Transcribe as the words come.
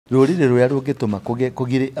ruriri ruya rungituma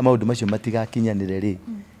kugire amaundu macio matigakinyanire ri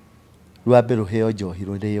rwambe ruheo njohi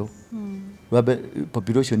rureo rwambe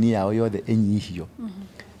population yao yothe inyihio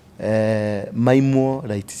maimwo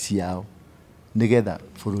rights ciao nigetha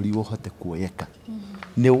bururi uhote kuoyeka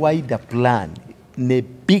ni wider plan ni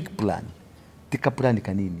big plan tika plan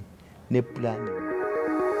kanini ni plan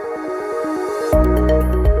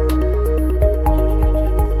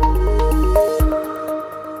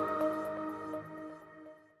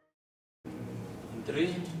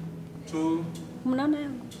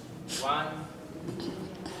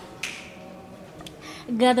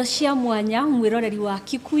Ngatho cia mwanya mwiroreri wa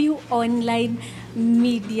Gikuyu online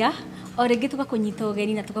media orege tukakunyita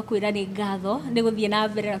ugeni na tukakwira ni ngatho ni guthie na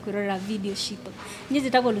mbere na kwirorera video citu nyi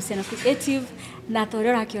njitagwo Luciana creative na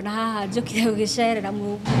torero akiona haha njokire gugicerera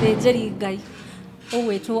muthenjeri ngai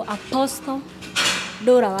ugwitwo Apostle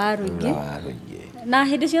Ndura wa Ruingi na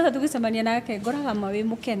hindi ciothe tugicemania nake ngoraga mawi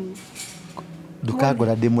mukenu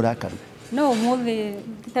ndukagora ndi murakara no muthi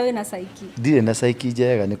tawe na saiki ndire na saiki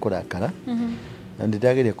njega ni kurakara na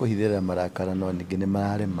ndirageria kuhithira marakara no ningi ni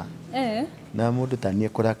mararema na mundu tanie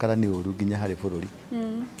kurakara ni uru nginya hari bururi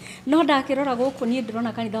no ndakirora guku ni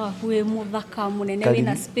ndirona kanitha waku wi muthaka munene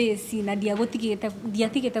wina space na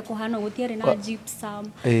ndiatigite kuhana gutiari na gypsum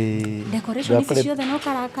decoration ici ciothe no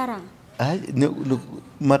karakara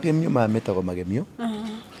magemio mametago magemio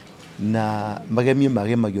na magemio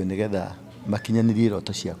magemagio nigetha makinyanirie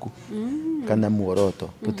iroto ciaku kana muoroto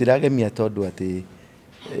tutiragemia tondu ati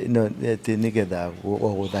no ati nigetha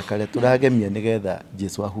guthakare turagemia nigetha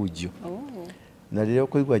Jesu ahunjio na riria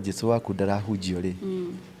kuigwa Jesu waku ndarahunjio ri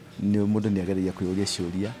ni mundu ni agereria kwiuria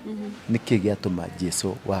ciuria niki giatuma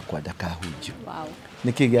Jesu wakwa ndakahunjio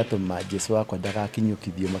niki giatuma Jesu wakwa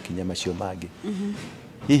ndagakinyukithio makinya macio mangi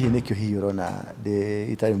hihi nikio hihi urona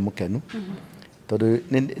itari mukenu tondu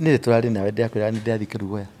ni turari nawe ndakwira ni ndathikira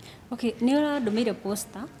guoya. Okay, ni ora ndumire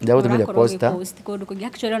poster. Ndumire poster. Kundu kungi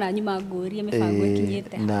actually ona nyuma ngori mibango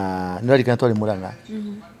ikinyite. Na ni rari kana twari Murang'a.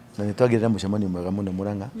 Na ni twagirira mucemanio mwega muno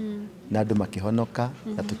Murang'a. Na andu makihonoka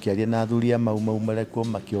na tukiaria na athuri mau marekuo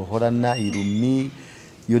makiohorana irumi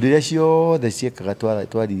yudiria ciothe ciekaga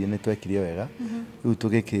twaririe ni twekire wega. Riu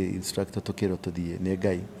tugiki instructor tukiro tuthie ni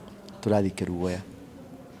Ngai turathikira guoya.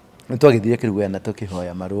 Twagithire kirugoya na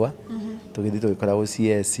tukihoya marua tugithie tugikora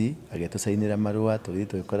OCS agetusainira marua tugithie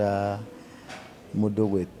tugikora mundu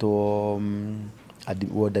gwetwo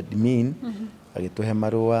ward admin agituhe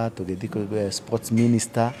marua tugithie kuri sports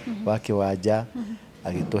minister wa kiwanja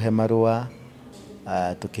agituhe marua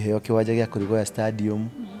tukiheo kiwanja gia Kurigoya stadium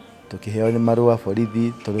tukiheo ni marua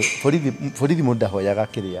borithi mundu ndahoyaga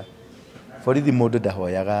kiria borithi mundu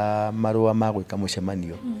ndahoyaga marua ma gwika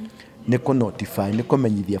mucemanio ni ku notify ni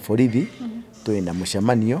kumenyithia borithi twina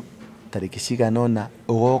mucemanio tariki ciganona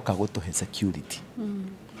ugoka gutuhe security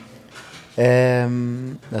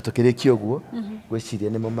na tukirikio guo gwiciria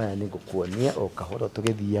ni mumaya ni gukuonia o kahoro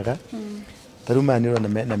tugithiaga taruma ni rona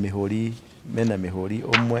mena mihuri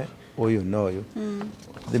umwe uyu no uyu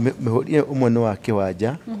mihuri umwe no wa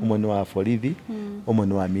kiwanja umwe no wa borithi umwe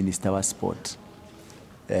no wa minister wa sport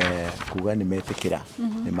kuga ni metikira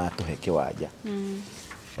ni matuhe kiwanja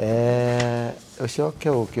ucoke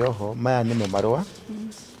ukioho maya ni marua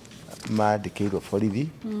mandikirwo borithi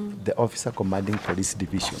the officer commanding police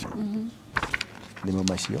division ni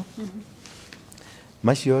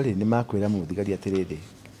macio ri ni makwira muthigari atiriri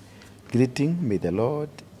greeting, may the Lord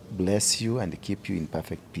bless you and keep you in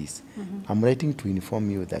perfect peace. I'm writing to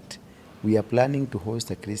inform you that we are planning to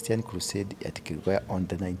host a Christian crusade at Kurigoya on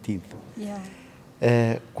the 19th.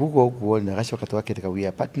 Kugo na gacoka twakirika we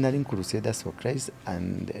are partnering Crusaders for Christ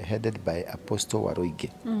and headed by Apostle Waroige.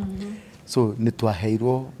 So ni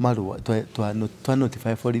twaheirwo marua twa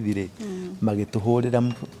notify borithi ri magituhurira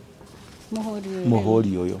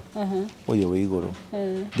muhuri uyu wi iguru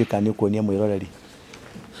ndikani ukuonia mwiroreri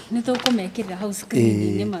ni tukumekirira house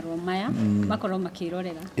screen ni marua maya makorwo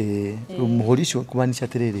makirorera muhuri cio kumanisha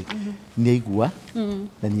atiriri ni aigua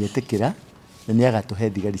na ni etikira na ni agatuhe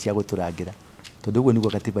thigari cia guturangira tondu guo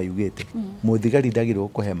niguo katiba yugite muthigari ndagirwo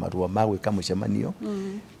kuhe marua ma gwika mucemanio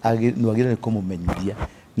nwagire ni kumumenyithia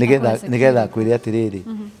nigetha kwire atiriri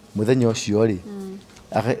muthenya ucio ri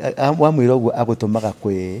amwira uguo agutumaga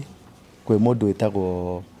kwi mundu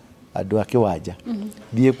witagwo andu a kiwanja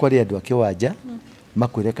thie kwari andu a kiwanja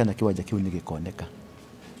makwire kana kiwanja kiu ni gikoneka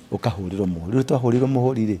ukahurirwo muhuri riu twahurirwo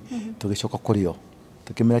muhuri ri tugicoka kurio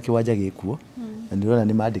tukimera kiwanja gikuo na ndirona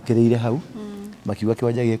ni mandikiriire hau makiuga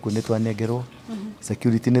kiwanja gikuo ni twanengerwo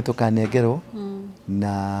security ni tukanengerwo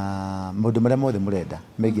na maundu maria mothe murenda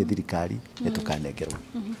megie thirikari ni tukanengerwo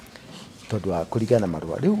tondu wa kurigana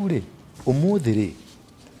marua riu ri umuthi ri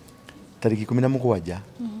tariki 17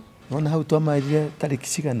 Nona hau twamaire tariki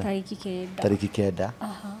cigana tariki kenda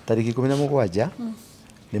tariki 17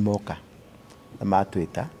 nĩ moka na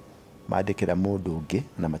matwĩta mandĩkĩra mũndũ ũngĩ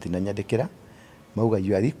na matinanyandĩkĩra mauga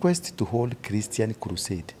your request to hold Christian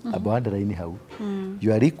crusade aba underline hau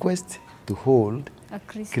your request to hold a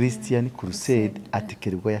Christian crusade at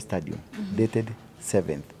Kerugoya Stadium dated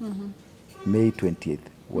 7th May 20th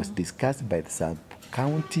was discussed by the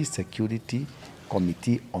sub-county security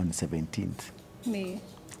committee on 17th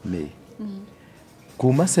May.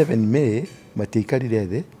 Kuma 7 May matiikarire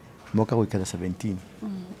thĩ moka gwĩkara 17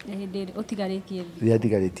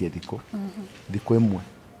 ndigarĩtie thikũ ĩmwe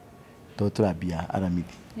to tũrambia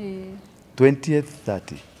aramithi 20th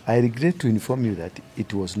 30 I regret to inform you that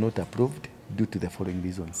it was not approved due to the following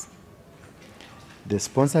reasons. The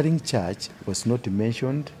sponsoring church was not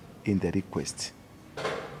mentioned in the request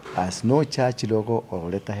as no church logo or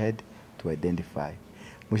letterhead to identify.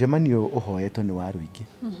 Mũcemanio ũhoetwo nĩ wa rũingĩ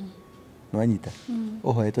nwanyita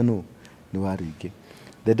ũhoetwo nĩ wa rũingĩ.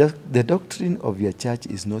 The doctrine of your church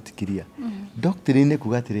is not clear. Doctrine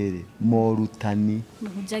kuga atĩrĩrĩ morutani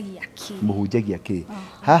mũhunjagia kĩ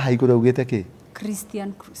haha igũrũ augĩte kĩ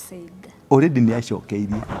Christian crusade already nĩ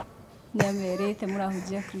acokeirie nĩamerĩte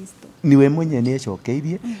mũrahunjia Kristo niwe mwenye nĩ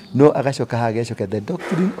acokeirie no agacoka haha agacoka the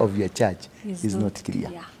doctrine of your church is not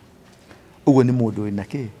clear. Ũguo nĩ mũndũ wĩna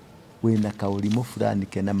kĩ wĩna kaũrimũ fulani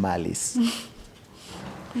kena malice.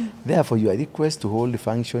 Therefore your request to hold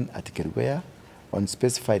function at Kerugoya on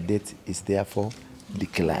specified date is therefore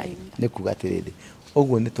declined. Nĩ kuga atĩrĩrĩ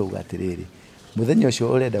ũguo nĩ tũuga atĩrĩrĩ mũthenya ũcio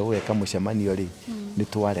ũrenda gũgeka mũcemanio rĩ nĩ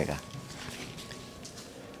twarega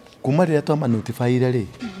kuma rĩrĩa twamanotifyire rĩ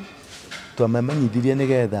twamamanyithirie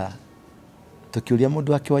nĩgetha tũkĩũria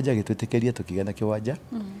mũndũ wa kĩwanja gĩtwĩtĩkĩria tũkĩgana kĩwanja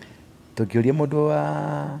tũkĩũria mũndũ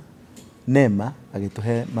wa nema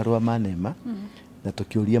agĩtũhe marũa ma nema na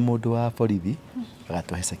tũkĩũria mũndũ wa borithi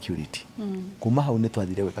agatũhe security. Kuma hau nĩ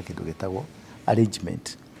twathire gwĩka kĩndũ gĩtagwo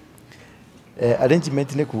arrangement.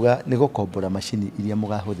 Arrangement nĩ kuga nĩ gũkombora macini iria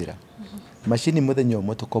mũgahũthĩra. Macini mũthenya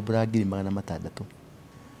ũmwe tũkombora 600,000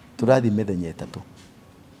 tũrathi mĩthenya 3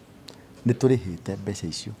 nĩ tũrĩhĩte mbeca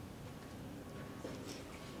icio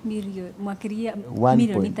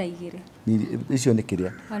milioni ta igĩrĩ icio nĩ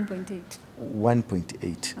kĩrĩa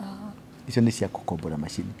 1.8 icio nĩ cia gũkombora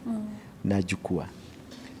macini na njukua.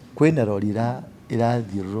 Kwĩna rori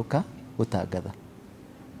irathiũrũrũka gũtangatha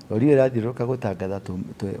rori irathiũrũrũka gũtangatha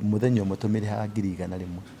mũthenya ũmwe tũmĩrĩhaga 100,000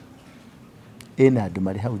 ĩna andũ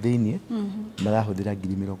marĩ hau thĩinĩ marahũthĩra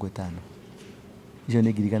 50,000 icio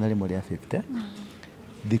nĩ 100,000 rĩa 50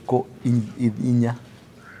 thikũ 4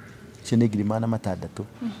 icio nĩ 600,000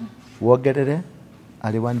 wongerere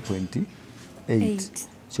arĩ 1.8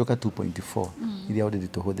 coka 2.4 iria already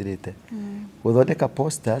tũhũthĩrĩte gũthondeka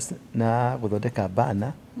posters na gũthondeka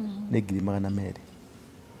banner nĩ 200,000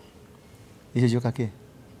 icio coka kĩ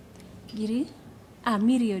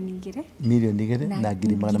milioni 2 na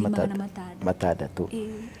 600,000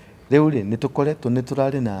 rĩu rĩ nĩ tũkoretwo nĩ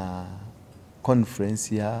tũrarĩ na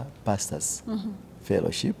conference ya pastors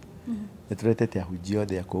fellowship nĩ tũretete ahunjia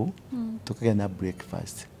othe a kũu tũkagĩa na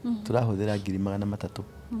breakfast tũrahũthĩra 300,000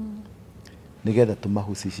 nĩgetha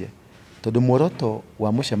tũmahucice tondũ muoroto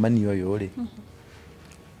wa mũcemanio ũyũ rĩ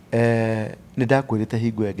nĩ ndakwĩrĩte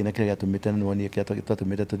hingo ĩngĩ na kĩrĩa gĩatũmĩte nĩwonire kĩrĩa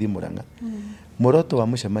twatũmĩte tũthiĩ Mũrang'a. Muoroto wa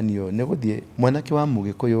mũcemanio nĩ gũthiĩ mwanake wa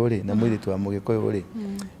Mũgĩkũyũ rĩ na mũirĩtu wa Mũgĩkũyũ rĩ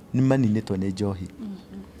nĩ maninĩtwo nĩ njohi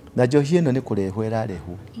na njohi ĩno nĩ kũrehwo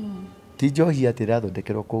ĩrarehwo ti njohi atĩ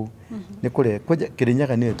ĩrathondekerwo kũu nĩ kũrehwo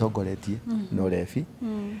Kĩrĩnyaga nĩyo ĩtongoretie na ũrebi.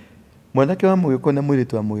 Mwanake wa Mũgĩkũyũ na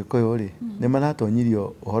mũirĩtu wa Mũgĩkũyũ rĩ nĩ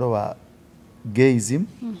maratonyirio ũhoro wa gayism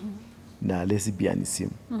na lesbianism.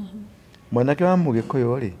 Mwanake wa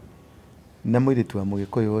Mũgĩkũyũ rĩ na mũirĩtu wa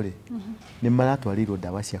Mũgĩkũyũ rĩ nĩ maratwarirwo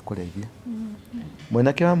ndawa cia kũrebia.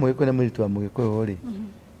 Mwanake wa Mũgĩkũyũ na mũirĩtu wa Mũgĩkũyũ rĩ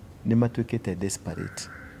nĩ matuĩkĩte desperate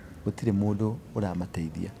gũtirĩ mũndũ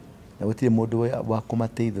ũramateithia na gũtirĩ mũndũ wa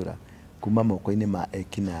kũmateithũra kuma moko-inĩ ma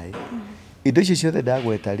ekinaĩ. Indo icio ciothe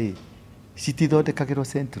ndagweta rĩ citithondekagĩrwo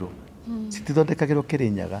Central citithondekagĩrwo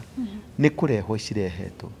Kĩrĩnyaga nĩ kũrehwo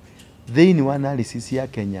cirehetwo thĩinĩ wa analysis ya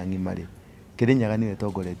Kenya ng'ima rĩ Kĩrĩnyaga nĩyo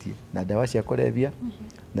ĩtongoretie na ndawa cia kũrebia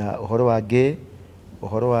na ũhoro wa gay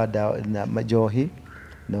ũhoro wa njohi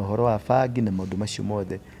na ũhoro wa bangi na maũndũ macio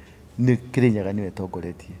mothe nĩ Kĩrĩnyaga nĩyo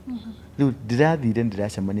ĩtongoretie. Rĩu ndĩrathire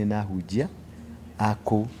ndĩracemania na ahunjia a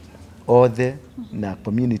kũu othe na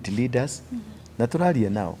community leaders na tũraria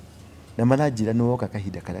nao na maranjĩra nĩ woka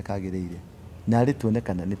kahinda karĩa kagĩrĩire na arĩ tuone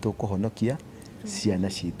kana nĩ tũkũhonokia ciana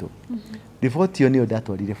citũ. Riboti ĩyo nĩyo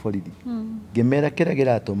ndatwarire borithi ngĩmera kĩrĩa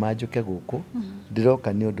kĩratũma njũke gũkũ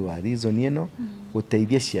ndĩroka nĩ ũndũ wa reason ĩno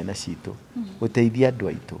gũteithia ciana citũ gũteithia andũ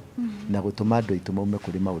aitũ na gutuma andu aitu maume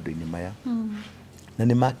kuri maundu-ini maya na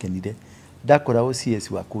ni makenire ndakora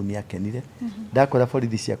OCS waku ni akenire ndakora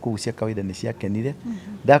borithi cia kuu cia kawaida ni ciakenire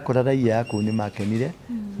ndakora raia yaku ni makenire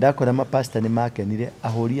ndakora mapasta ni makenire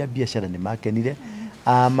ahuri a biashara ni makenire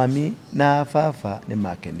mami na baba ni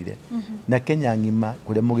makenire na Kenya ngima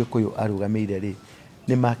kuria Mugikuyu arugameire ri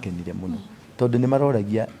ni makenire muno tondu ni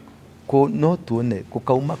maroragia ko no tuone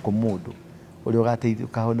kukauma ku mundu uri ugateithia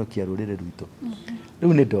ukahonokia rurire rwitu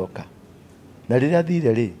riu ni ndoka na riria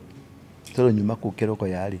thire ri toro nyuma ku kiroko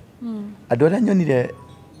yari andu aria nyonire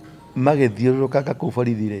magithiururukaga ku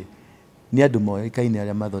borithi ri ni andu moikaine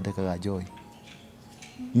aria mathondekaga njohi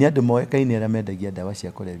ni andu moikaine aria mendagia ndawa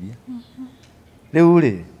cia kulevya riu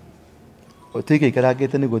ri utuike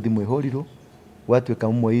ikarangite niguo thimu ihurirwo gwatuika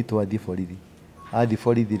umwe itu athie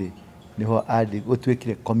borithi ri niho adi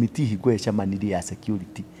gutwikire committee hingwe camanirie ya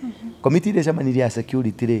security committee ile camanirie ya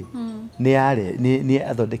security ri ni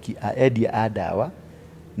athondeki endia a ndawa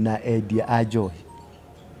na endia a njohi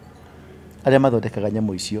aria mathondekaga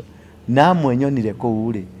nyamu icio na amwe nyonire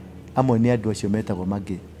kuu ri amwe ni andu acio metagwo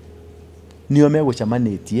magi nio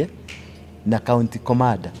megucamanitie na county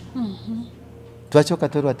commander twacoka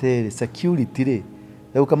twerwo atiri security ri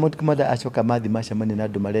riu county commander acoka mathi macamania na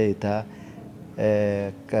andu mareita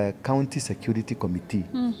county security committee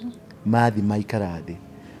mathi maikara thi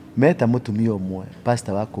meta mutumia umwe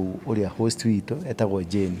pastor wako uria host wito etagwo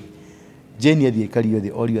Jane athie kario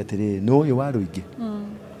thi orio atiri no uyu wa ruingi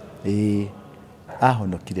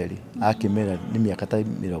ahonokire ri akimera ni miaka ta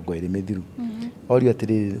 20 mithiru orio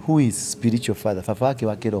atiri who is spiritual father baba wake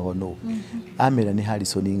wa kiroho no amera ni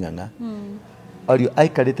Harrison Ng'ang'a orio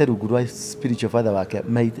aikarite rungu rwa spiritual father wake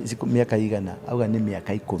miaka igana auga ni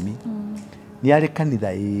miaka 10 ni ari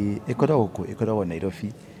kanitha ikoragwo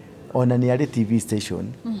Nairobi ona ni ari TV station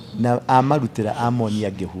na amarutira amoni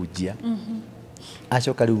angihunjia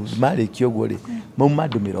acoka riu marikio guo ri mauma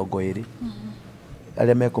andu 20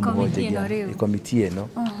 aria mekumugojia committee eno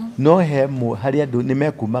no he hari andu ni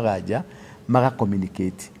mekumaga nja maga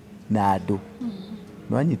communicate na andu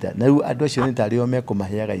no anyita na riu andu acio ni tario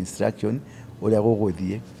mekumaheaga instruction uria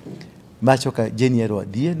guguthie macoka Jeni erwa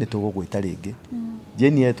thie ni tugugwita ringi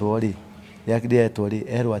Jeni etwo ri yakirietwo ri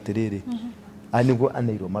erwa atiriri aniguo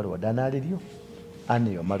aneirwo marua ndanaririo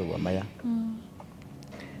aneyo marua maya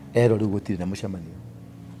ero riu gutiri na mucemanio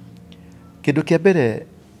kindu kia mbere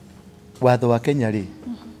watho wa Kenya ri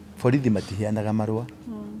borithi matiheanaga marua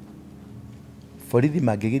borithi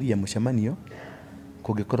mangigiria mucemanio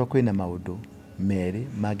kungikorwo kwina maundu meri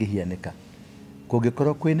mangihianika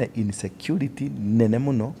kungikorwo kwina insecurity nene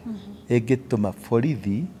muno ingituma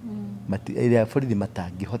borithi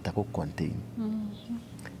matangihota ku contain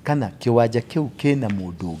kana kiwanja kiu kina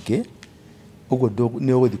mundu ungi uguo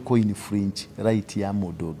ni uguthi ku infringe right ya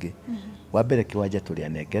mundu ungi wa mbere kiwanja turi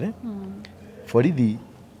anengere borithi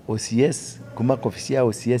OCS kuma ofisi ya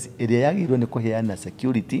OCS iria yagirwo ni kuheana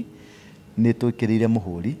security ni twikirire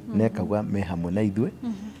muhuri na ekagwa me hamwe na ithwe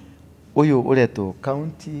uyu ureto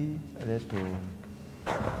county ureto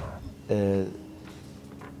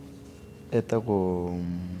etagwo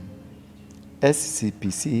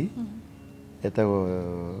SCPC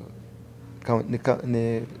etagwo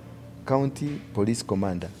ni county police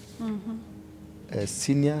commander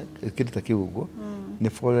senior kirita kiugo ni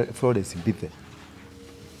Florence Mbithe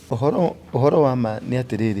uhoro wa ma ni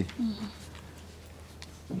atiriri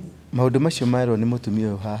maundu macio mairo ni mutumia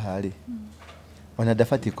uyu haha ri ona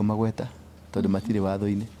ndabati kumagweta tondu matiri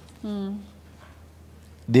watho-ini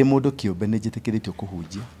ndi mundu kiumbe ni njitikiritio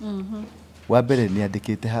kuhunjia wa mbere ni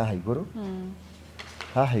andikite haha iguru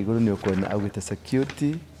ni ukwona augite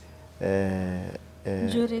security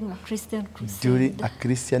during a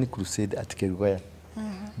Christian crusade at Kerugoya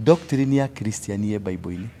doctrine ya Christian ye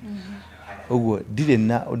Bible-ini uguo ndire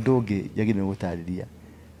na undu ungi yagire gutariria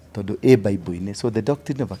tondu Bible-ini so the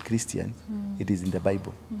doctrine of a Christian it is in the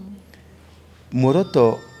Bible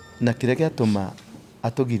muroto na kiria giatuma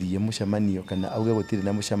atugirie mucemanio kana auge gutire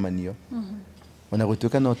na mucemanio ona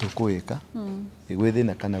gutuika no tukuika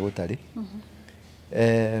igwithina kana gutari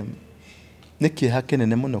niki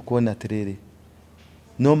hakenene muno kuona atiriri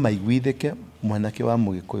no maiguithike mwanake wa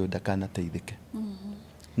Mugikuyu ndakana teithike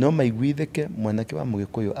no maiguithike mwanake wa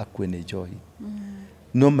Mugikuyu akue ni njohi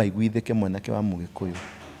no maiguithike mwanake wa Mugikuyu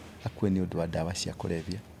akue ni undu wa ndawa cia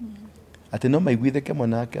kulevya ati no maiguithike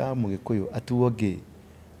mwanake wa Mugikuyu atuo gay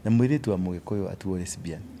na mwiritu wa Mugikuyu atuo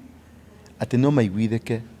lesbian ati no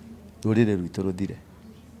maiguithike rurire rwitu ruthire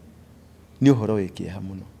ni uhoro wikiha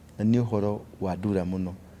muno na ni uhoro wa ndura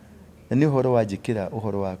muno na ni uhoro wa njikira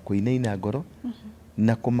uhoro wa kuinaina ngoro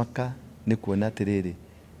na kumaka ni kuona atiriri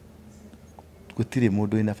gutire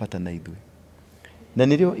mundu ina bata na ithwe na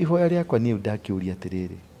nĩrĩo ihoya rĩakwa niĩ ndakiũria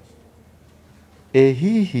atĩrĩrĩ,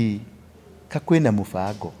 hihi kwĩna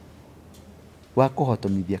mũbango wa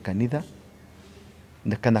kũhotomithia kanitha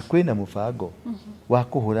na kana kwĩna mũbango wa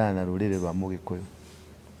kũhũrana na rũrĩrĩ rwa Mũgĩkũyũ?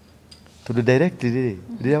 Tondũ directly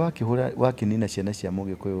rĩrĩa wakĩnina ciana cia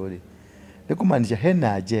Mũgĩkũyũ rĩ, nĩ kũmaanisha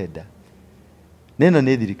hena agenda, na ĩno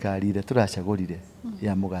nĩ thirikari ĩrĩa tũracagũrire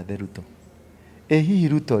ya mũgathe Ruto. Hihi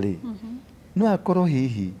Ruto rĩ, no akorwo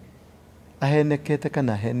hihi ahenekete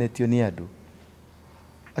kana ahenetio nĩ andũ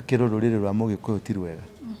akĩrwo rũrĩrĩ rwa Mũgĩkũyũ ti rwega?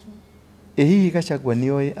 Hihi Gachagua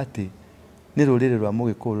nĩoĩ atĩ nĩ rũrĩrĩ rwa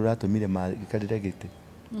Mũgĩkũyũ rũratũmire maikarĩre gĩtĩ?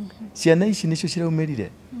 Ciana ici nĩcio ciraumĩrire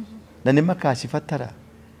na nĩ makacibatara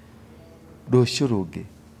rũciũ rũngĩ.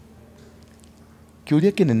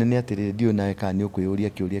 Kĩũria kĩnene nĩ atĩrĩrĩ, ndiũĩ nawe kana nĩ ũkwĩyũria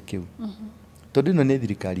kĩũria kĩu, tondũ ĩno nĩ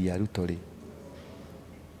thirikari ya Ruto rĩ,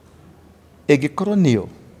 ĩngĩkorwo nĩyo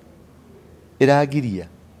ĩragiria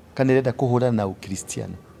kana ĩrenda kũhũrana na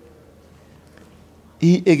Ũkristiano,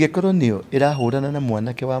 ĩngĩkorwo nĩyo ĩrahũrana na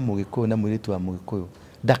mwanake wa Mũgĩkũyũ na mũirĩtu wa Mũgĩkũyũ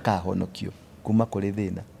ndakahonokio kuma kũrĩ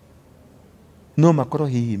thĩna, no makorwo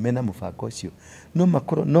hihi mena mũbango ũcio, no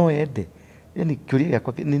makorwo no ende. Yani kĩũria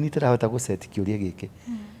gĩakwa nĩ niĩ tũrahota gũseti kĩũria gĩkĩ.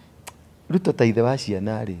 Ruto ta ithe wa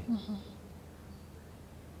ciana rĩ,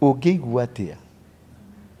 ũngĩigua atĩa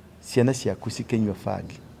ciana ciaku cikĩnyua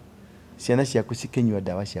bangi, ciana ciaku cikĩnyua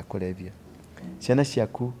ndawa cia kũrebia, ciana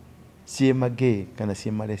ciaku ciĩ ma-gay kana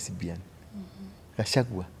ciĩ ma-lesbian?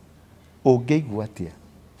 Gachagua, ũngĩigua atĩa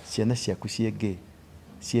ciana ciaku ciĩ gay,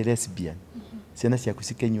 ciĩ lesbian, ciana ciaku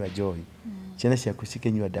cikĩnyua njohi, ciana ciaku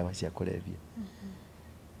cikĩnyua ndawa cia kũrebia?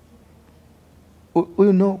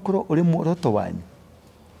 Ũyũ no ũkorwo ũrĩ muoroto wanyu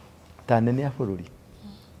ta nene ya bũrũri,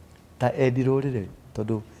 ta endi rũrĩrĩ,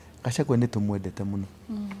 tondũ Gachagua nĩ tũmwendete mũno,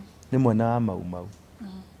 nĩ mwana wa Mau Mau.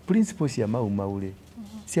 Principles cia Mau Mau rĩ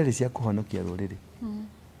ciarĩ cia kũhonokia rũrĩrĩ.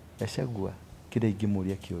 Gachagua, kĩrĩa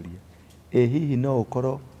ingĩmũria kĩũria, hihi no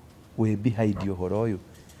ũkorwo wĩ behind ũhoro ũyũ?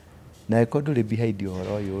 Na ĩkorwo ndũrĩ behind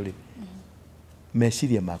ũhoro ũyũ rĩ,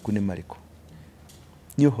 meciria maku nĩ marĩkũ?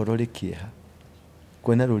 Nĩ ũhoro rĩ kĩeha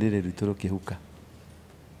kuona rũrĩrĩ rwitũ rũkĩhuka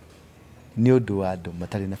nĩ ũndũ wa andũ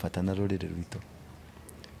matarĩ na bata na rũrĩrĩ rwitũ.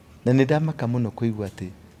 Na nĩ ndamaka mũno kũigua atĩ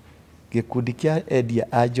gĩkundi kĩa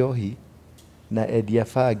endia a njohi na endia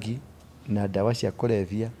bangi na ndawa cia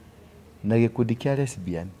kũrebia na gĩkundi kĩa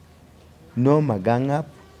lesbian no ma-gang up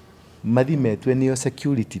mathi metwe nĩo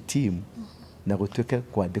security team na gũtuĩke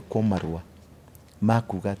kwandĩkwo marũa ma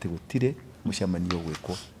kuga atĩ gũtirĩ mũcemanio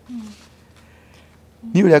gwĩkwo.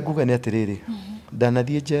 Niĩ ũrĩa nguga nĩ atĩrĩrĩ,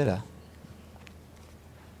 ndanathiĩ njera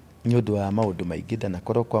nĩ ũndũ wa maũndũ maingĩ,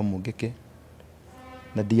 ndanakorwo kwa mũngĩkĩ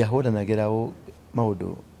na ndiahũranagĩra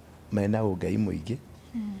maũndũ mena ũngai mũingĩ,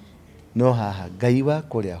 no haha Ngai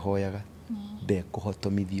wakwa ũrĩa hoyaga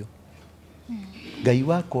ndekũhotomithio, Ngai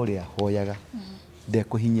wakwa ũrĩa hoyaga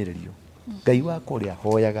ndekũhinyĩrĩrio, Ngai wakwa ũrĩa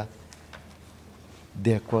hoyaga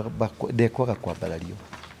ndekwaga kwambarario.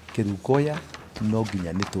 Kĩrungoya no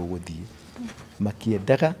nginya nĩ tũgũthiĩ,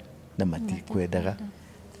 makĩendaga na matikwendaga,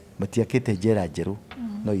 matiakĩte njera njerũ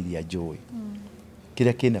no iria njũĩ.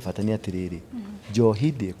 Kĩrĩa kĩna bata nĩ atĩrĩrĩ,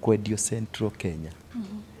 njohi ndĩkwendio Central Kenya,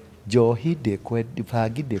 njohi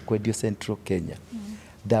bangi ndĩkwendio Central Kenya,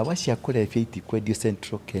 ndawa cia kũrebia itikwendio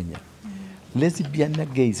Central Kenya, lesbian na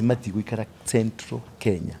gays matigũikara Central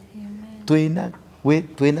Kenya. Twĩna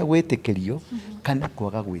gwĩtĩkĩrio kana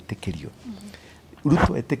kwaga gwĩtĩkĩrio.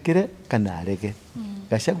 Ruto etĩkĩre kana arege,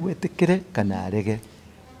 Gachagua etĩkĩre kana arege,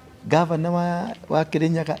 gavana wa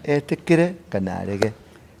Kĩrĩnyaga etĩkĩre kana arege,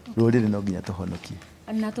 rũrĩrĩ no nginya tũhonokie.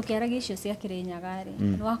 Na tũkĩaragia icio cia Kĩrĩnyaga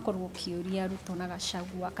rĩ, nĩ wakorwo ũkĩũria Ruto na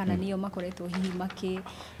Gachagua kana nĩo makoretwo hihi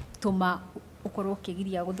makĩtũma ũkorwo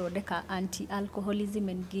ũkĩgiria gũthondeka anti-alcoholism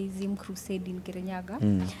and gayism crusade in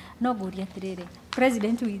Kĩrĩnyaga. No ngũria atĩrĩrĩ,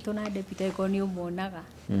 president witũ na deputy ĩko nĩ ũmonaga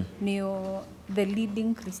nĩo the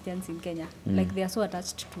leading Christians in Kenya, like they are so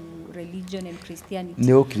attached to religion and Christianity.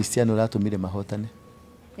 Nĩ Ũkristiano ũratũmire mahotane?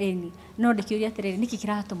 Eni, no ndĩkĩũria atĩrĩrĩ, nĩkĩ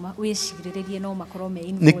kĩratũma wĩcirĩrĩrie no makorwo me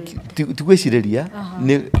involved? Ti gwĩcirĩria,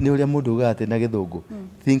 nĩ ũrĩa mũndũ ugaga atĩ na Gĩthũngũ,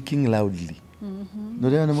 thinking loudly. Nĩ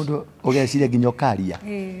ũrĩa mũndũ ũgeciria nginya ũkaria,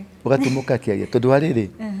 ũgatũmũka kĩaria. Tondũ wa rĩrĩ,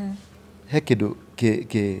 he kĩndũ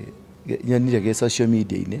nyonire gĩ social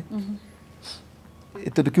media-inĩ,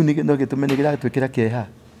 tondũ kĩu no gĩtũme nĩ gĩratwĩkĩra kĩeha.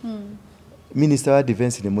 Minister wa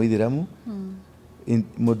defense nĩ Mũithĩramu,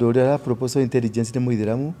 mũndũ ũrĩa ara proposal intelligence nĩ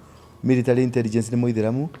Mũithĩramu, military intelligence nĩ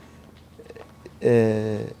Mũithĩramu,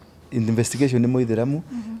 investigation nĩ Mũithĩramu.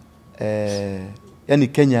 Yani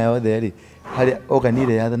Kenya yothe rĩ, harĩa organ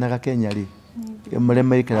ĩrĩa yathanaga Kenya rĩ, marĩa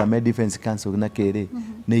maikaraga me defense council na kĩrĩ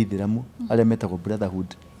nĩ Ithĩramu, arĩa metagwo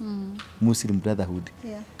brotherhood, Muslim brotherhood,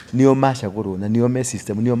 nĩo macagũrwo na nĩo me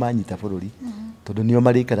system, nĩo manyita bũrũri. tondu nio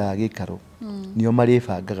marikaraga gikaro nio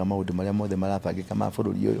maribangaga maundu maria mothe marabangika ma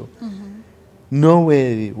bururi uyu no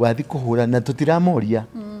we wathi kuhura na tutiramoria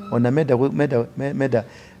ona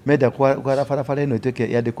menda kwa barabara ino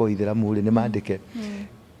ituike yandikwo ithiramu ri ni mandike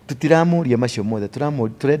tutiramoria macio mothe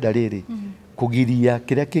turenda riri kugiria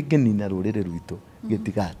kiria kingenina ruriri rwitu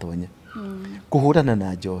gitigatonya kuhurana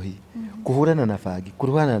na njohi kuhurana na bangi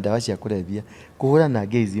kuhurana na dawa cia kurebia kuhurana na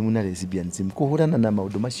gayism na lesbianism kuhurana na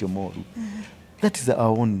maundu macio moru that is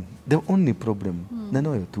the only problem na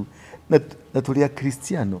noyo tu na tuli a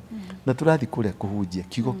Kristiano na turathi kuria kuhunjia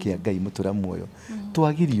kiugo kia Ngai mutura muoyo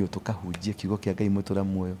twagirio tukahunjia kiugo kia Ngai mutura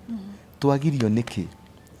muoyo twagirio niki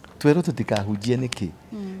twero tutikahunjie niki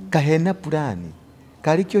kahena purani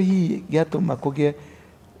karikyo hii giatuma kugie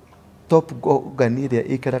top organiria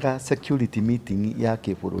ikaraga security meeting ya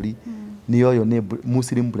kibururi ni yoyo ni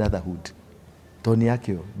Muslim Brotherhood toni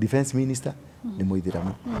yakyo defense minister ni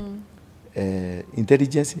muithiramu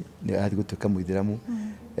intelligence ni athi gutuka muithiramu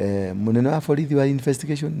munene wa borithi wa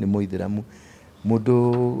investigation ni muithiramu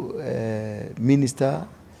mundu minister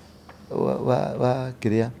wa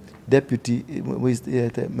kiria deputy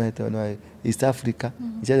East Africa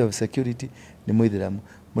in charge of security ni muithiramu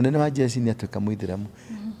munene wa jeshi ni atuka muithiramu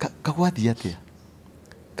kagwathi atia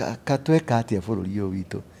katweka atia bururi uyu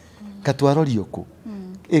witu katwarorio ku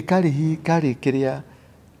kari kiria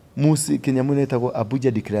musi kinyamu netagwo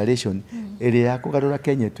Abuja Declaration iri ya kugarura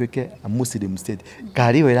Kenya twike a Muslim state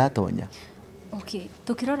kari we ratonya. Okay,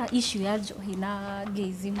 tukirora issue ya njohi na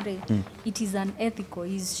gayism re it is an ethical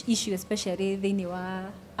issue especially thini wa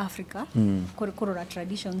Africa kurora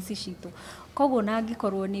traditions citu koguo na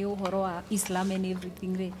ngikorwo ni uhoro wa Islam and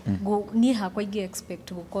everything re ni hakwa ingi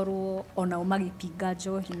expect gukorwo ona umagipinga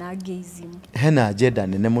njohi na gayism hena agenda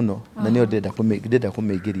nene muno na niyo ndenda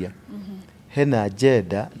kumeigiria hena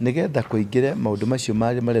agenda nigetha kuingire maundu macio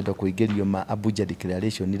marenda kuingirio ma Abuja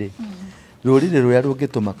Declaration ri ruriri ruria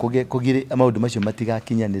rungituma kugire maundu macio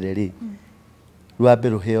matigakinyanire ri rwambe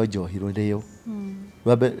ruheo njohi rurio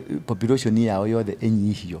rwambe population yao yothe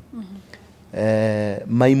inyihio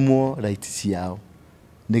maimwo rights ciao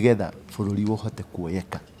nigetha bururi uhote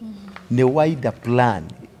kuoyeka ni wider plan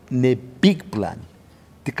ni big plan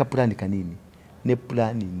tika plan kanini ni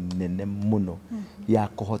plan nene muno ya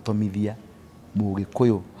kuhotomithia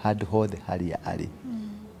mugikuyu handu hothe haria ari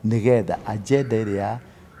nigetha agenda iria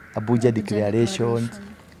Abuja Declaration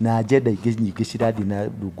na agenda ingĩ nyingĩ cirathi na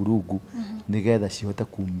rungurungu nigetha cihote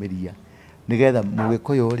kuumiria nigetha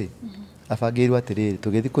mugikuyu ri abangirwo atiriri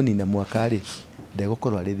tugithi kunina mwaka ri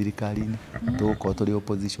ndegukorwo ari thirikari-ini tugukorwo turi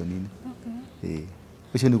opposition-ini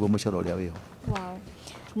ucio niguo mucoro uria wiho. Wow.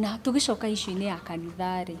 Na tugicoka issue-ini ya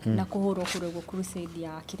kanitha ri na kuhurwo kurego crusade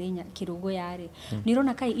ya kirugo yari ni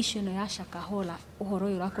rona kai issue no ya Shakahola uhoro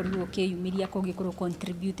uyu urakorirwo ukiyumiria kungikorwo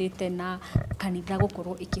contribute na kanitha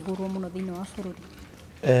gukorwo ikihurwo muno thini wa bururi.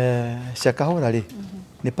 Shakahola ri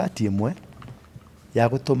ni party imwe ya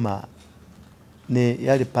gutuma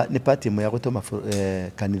ni party imwe ya gutuma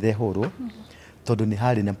kanitha ihurwo tondu ni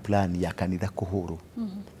hari na plan ya kanitha kuhurwo.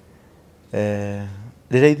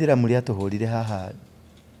 Riria ithiramu ria tuhurire haha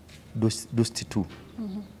Dusti 2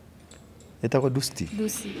 etagwo Dusti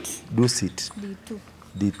Dusit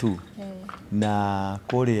D2 na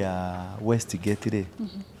kuria Westgate ri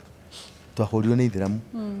twahurirwo ni ithiramu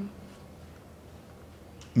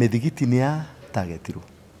mithigiti ni ya targetirwo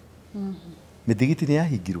mithigiti ni ya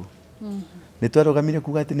hingirwo ni twarugamire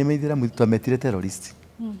kuga ati ni maithiramu twametire terrorist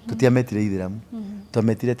tutiametire ithiramu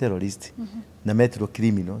twametire terrorist na metirwo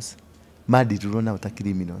criminals madirwo na uta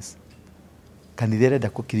criminals kanitha irenda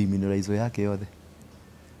ku criminalize yake yothe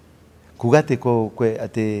kuga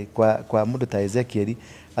ati kwa mundu ta Ezekiel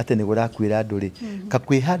ati ni gurakwira andu ri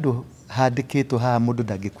kakwi handu handikitwo ha mundu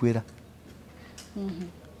ndangikwira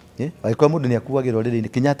kwa mundu ni akuagirwo riri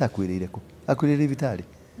Kenyatta akwirire ku akwirire vitali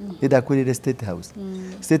akwirire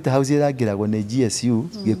State House irangiragwo ni GSU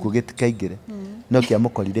gikuo gitikaingire no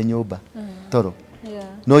kiamukorire nyumba toro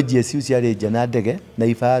no GSU ciari nja na ndege na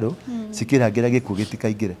ibaru cikirangira gikuo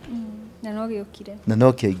gitikaingire na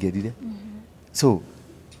no kiaingirire so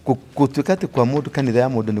kutuika ati kwa mundu kanitha ya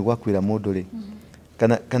mundu ni gwakwira mundu ri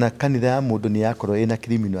kana kanitha ya mundu ni yakorwo ina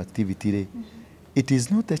criminal activity ri it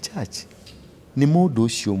is not a church ni mundu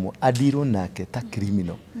ucio mo adirwo nake ta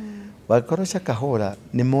criminal wakorwo Shakahola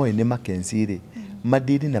ni moe ni Mackenzie ri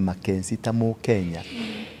madiri na Mackenzie ta mu Kenya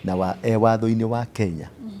na watho-ini wa Kenya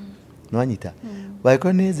no anyita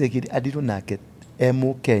wakorwo ni Ezekiel adirwo nake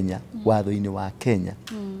mu Kenya watho-ini wa Kenya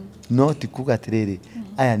no tikuga atiriri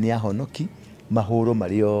aya ni ahonoki mahuro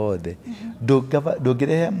mari othe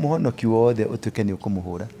ndungirehe muhonoki wothe utuke ni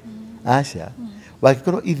ukumuhura aca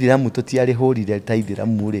wagikorwo ithiramu tutiari hurire ta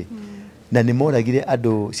ithiramu ri na nĩ moragire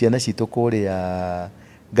andũ ciana citũ kũrĩa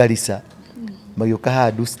Garissa magĩũka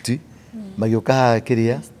haha Dusti magĩũka haha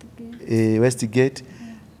kĩrĩa Westgate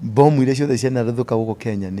bomu iria ciothe cianarathũka gũkũ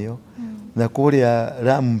Kenya nĩo na kũrĩa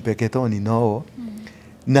Lamu Mpeketoni no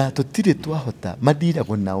na tũtirĩ twahota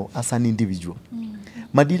madiragwo nao as an individual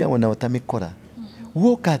madiragwo nao ta mĩkora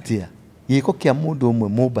guoka atĩa gĩko kĩa mũndũ ũmwe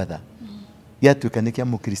Mombatha gĩatuĩka nĩ kĩa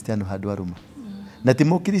mũkristiano handũ arũma na ti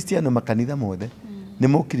mũkristiano makanitha mothe nĩ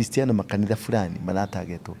mũkristiano makanitha fulani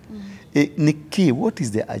maratargetwo nĩkĩ what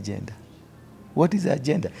is the agenda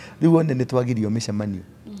rĩu one nĩ twagirio mĩcemanio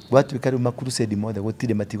gwatuĩka rĩu makurusedi mothe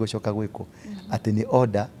gũtirĩ matigũcoka gwĩkwo atĩ nĩ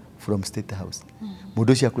order from State House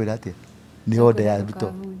mũndũ ũcio akwĩra atĩa nĩ order ya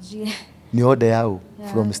Ruto nĩ order yao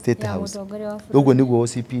from State House ũguo nĩguo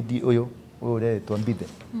OCPD ũyũ ũretwo Mbithe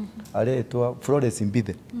aretwo Florence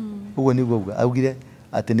Mbithe ũguo nĩguo auga augire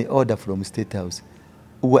atĩ nĩ order from State House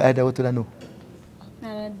ũguo arenda gũtwĩra nũ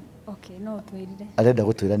arenda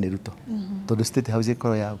gũtwĩra nĩ Ruto tondũ State House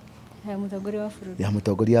ĩkorwo yao ya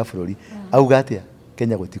mũtongoria wa bũrũri auga atĩa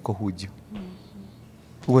Kenya gũtikũhunjio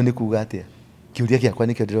ũguo nĩ kuuga atĩa kĩũria gĩakwa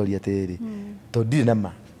nĩkĩo ndĩroria atĩrĩrĩ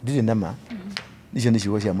tondũ ndirĩ nama icio nĩ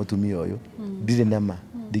ciugo cia mũtumia ũyũ ndirĩ nama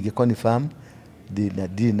ndingĩ confirm na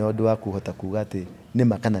ndirĩ na ũndũ wa kũhota kuuga atĩ nĩ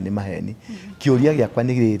ma kana nĩ maheni kĩũria gĩakwa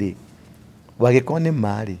nĩ rĩrĩ wagĩkorwo nĩ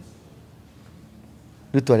marĩ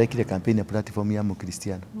Ruto arekire campaign ya platform ya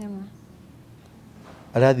mũkristiano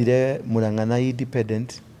arathire Murang'a na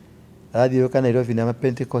Independent arathiũrũka Nairobi na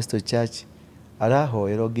Pentecostal Church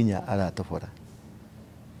arahoerwo nginya aratobora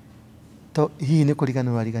to hihi nĩ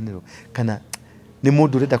kũriganĩrwo ariganĩrwo kana nĩ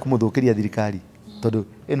mũndũ ũrenda kũmũthũkĩria thirikari tondũ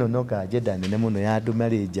ĩno no agenda nene mũno ya andũ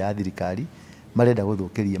marĩ nja ya thirikari marenda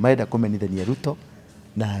gũthũkĩria marenda kũmenithania Ruto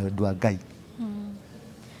na andũ a Ngai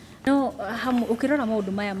no ukirora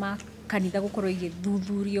maundu maya ma kanitha gũkorwo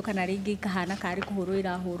igĩthuthurio kana rĩngĩ ikahana karĩ kũhũrwo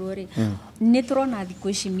irahũrwo rĩ nĩ turona thikũ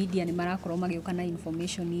ici media nĩ marakorwo magĩũka na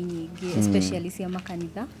information nyingĩ especially cia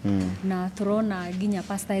makanitha na turona nginya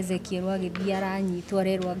Pastor Ezekiel agĩthiĩ aranyitwo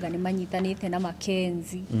arerwo anga nĩ manyitanĩte na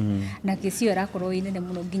Makenzi na kĩcio arakorwo inene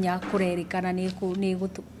mũno nginya kũrerĩkana nĩ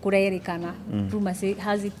kũrerĩkana rumor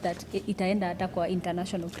has it that itaenda hata kwa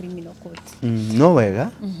International Criminal Court no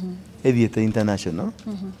wega ethiĩte International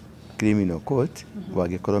Criminal Court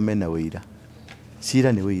wagĩkorwo mena wĩira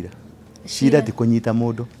cira nĩ wĩira cira ti kũnyita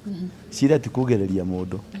mũndũ cira ti kugereria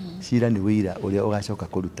mũndũ cira nĩ wĩira ũrĩa ũgacoka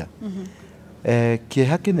kũruta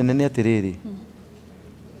kĩeha kĩnene nĩ atĩrĩrĩ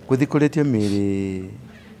gũthikũrĩtio mĩĩrĩ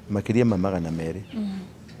makĩria ma 200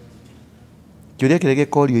 kĩũria kĩrĩa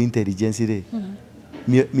gĩkorio intelligence rĩ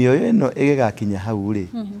mĩoyo ĩno ĩgĩgakinya hau rĩ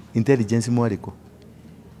intelligence mwarĩkũ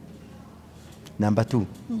number 2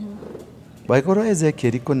 wagĩkorwo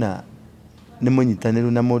Ezekiel kuna nĩ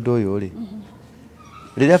mũnyitanĩru na mũndũ ũyũ rĩ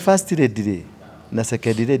rĩrĩa first lady rĩ na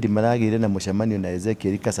second lady maragĩire na mũcemanio na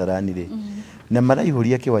Ezekiel Kasarani rĩ na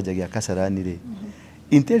maraihũria kĩwanja gĩa Kasarani rĩ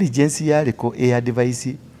intelligence yarĩkũ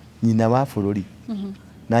advice nyina wa bũrũri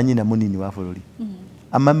na nyina mũnini wa bũrũri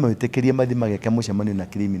amamwĩtĩkĩrie mathi mageka mũcemanio na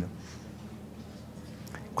criminal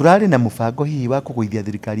kũrarĩ na mũbango hihi wa kũgũithia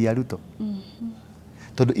thirikari ya Ruto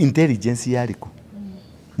tondũ intelligence yarĩkũ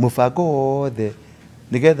mũbango wothe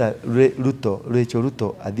nigetha Rachel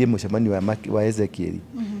Ruto athiĩ mũcemanio wa Ezekiel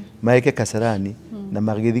maeke Kasarani na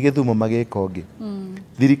magĩthiĩ Gĩthumo magĩka ũngĩ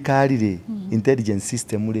thirikari rĩ intelligence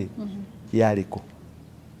system rĩ yarĩkũ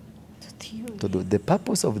tondũ the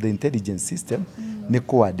purpose of the intelligence system nĩ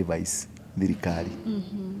kũ-advise thirikari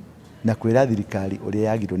na kwĩra thirikari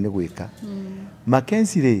ũrĩa yagĩrĩirwo nĩ gwĩka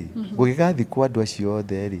Makenzi rĩ gũgĩgathikwo andũ acio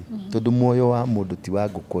othe rĩ tondũ muoyo wa mũndũ ti wa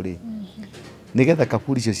ngũkũ rĩ nigetha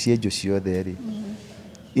kaburi icio cienjo ciothe rĩ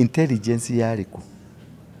intelligence yarĩkũ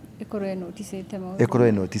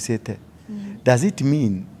ĩkorwo ĩnoticĩte does it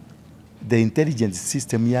mean the intelligence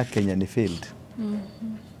system ya Kenya nĩ failed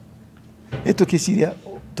tũkĩciria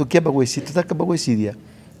tũtakamba gwĩciria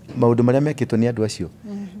maũndũ marĩa mekĩtwo nĩ andũ acio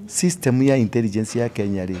system ya intelligence ya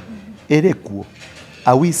Kenya rĩ ĩrĩ kuo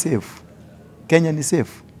are we safe Kenya ni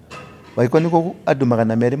safe wagĩkorwo nĩguo andũ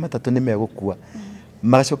 200-300 nĩ megũkua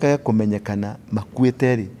magacokaga kũmenyekana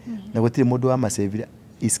makuĩte rĩ na gũtirĩ mũndũ wa macevira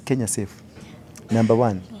is Kenya safe number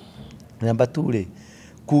 1 number 2 rĩ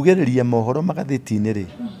kugereria mohoro magathĩti-inĩ rĩ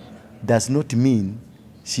does not mean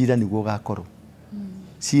cira nĩguo gakorwo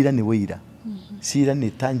cira nĩ wĩira cira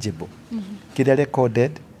nĩ tangible kĩrĩa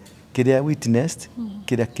recorded kĩrĩa witnessed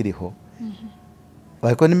kĩrĩa kĩrĩho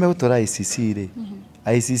wagĩkorwo nĩ megũtwara ICC rĩ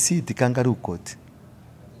ICC ti kangaroo court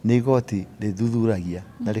nĩ igoti rĩthuthuragia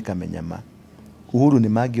na rĩkamenya ma Uhuru nĩ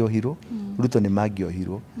mangĩohirwo Ruto nĩ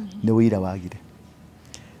mangĩohirwo nĩ wĩira wagire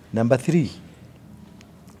number 3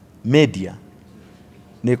 media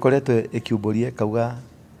nĩ ĩkoretwo ĩkiumbũria kauga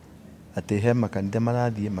ati he makanitha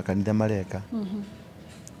marathie makanitha mareka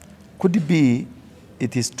could be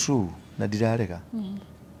it is true na ndirarega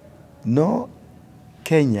no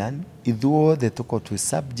Kenyan ithuothe tuko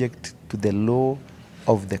subject to the law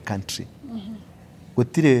of the country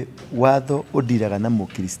gutire watho udiraga na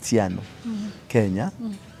mukristiano Kenya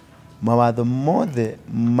mawatho mothe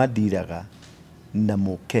madiraga na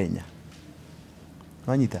mukenya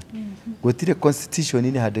wanyita gutire constitution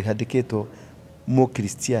ni handiketwo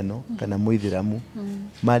mukristiano kana muithiramu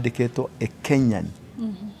mandiketwo a Kenyan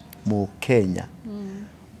mukenya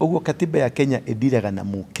uguo katiba ya Kenya idiraga na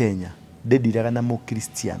mukenya ndiraga na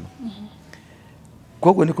mukristiano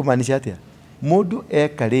koguo ni kumaanisha atia mundu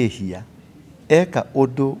ekarehia eka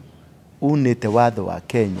undu unite watho wa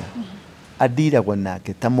Kenya adiragwo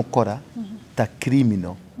nake ta mukora ta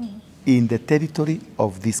criminal in the territory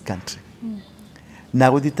of this country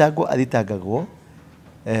na guthitangwo athitangagwo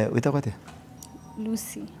witagwo atia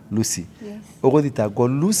Lucy yes. Uguthitangwo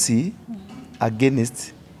Lucy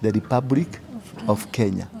against the Republic of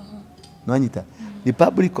Kenya nwanyita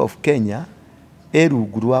Republic of Kenya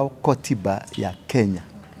rungu rwa kotiba ya Kenya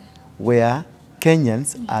where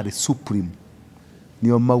Kenyans are supreme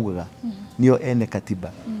nio maugaga nio ene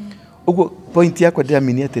katiba uguo point yakwa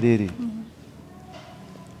ndiramini atiriri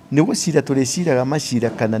ni gucira turiciraga macira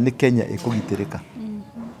kana ni Kenya ikugitirika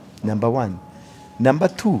number 1 number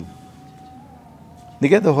 2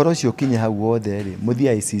 nigetha horo cio kinye hau wothe ri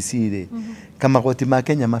muthia ICC ri kamagoti ma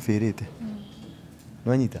Kenya mafirite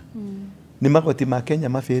nwanyita ni magoti ma Kenya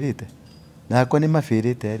mafirite na akwa ni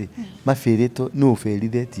mafirite ri mafirito no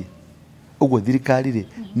ferithetie uguo thirikari ri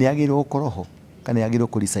ni agirwo gukoroho kana yagirwo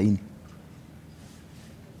kurisaini.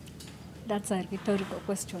 That's a rhetorical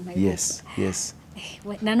question. Yes, yes.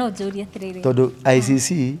 Na no juri atiriri. Todo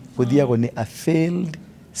ICC kuthiagwo ni a failed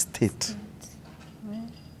state.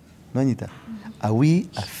 Nanyita. Are we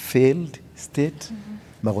a failed state?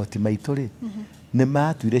 Magoti maitu ri ni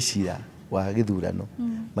matuire cira wa githurano.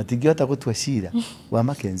 Matingihota gutua cira wa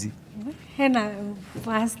Makenzi. Hena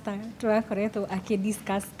pastor turakoretwo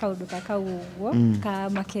akidiscuss kaundu ka kauguo ka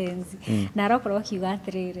Makenzi na arakorwo akiuga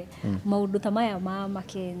atiriri maundu ta maya ma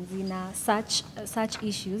Makenzi na such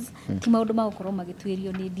issues ti maundu ma gukorwo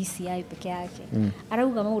magituirio ni DCI peke yake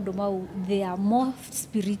arauga maundu mau they are more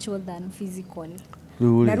spiritual than physical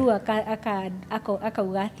na ru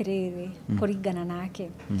akauga atiriri kuringana nake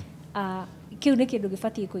kiu ni kindu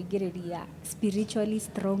gibatie kuingiriria spiritually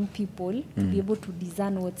strong people to be able to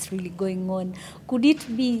discern what's really going on. Could it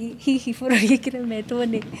be hihi bururi kiremetwo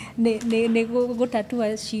ni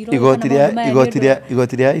gutatua ciro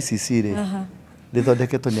igotiria ICC ri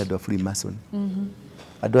rithondeketwo ni andu a Freemason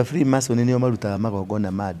andu a Freemason nio marutaga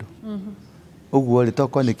magongona mandu uguo ri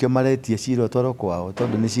toko nikio maretie ciro toro kwao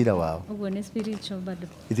tondu ni cira wao uguo ni spiritual bado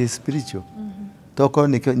it is spiritual toko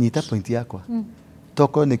nikio nyita point yakwa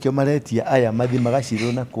toko nikio maretia aya mathi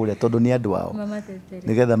magacirwo na kuria tondu ni andu ao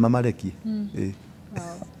nigetha mamarekie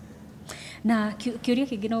na kiuria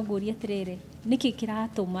kingi no nguria atiriri niki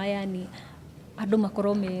kiratuma yani andu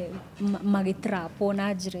makorwo magitrapo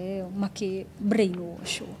na njira iyo maki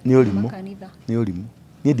brainwash ni urimu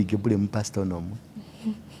ni ndingibure pastor no mu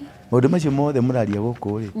maundu macio mothe muraria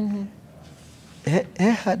guku ri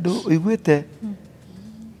he handu uiguite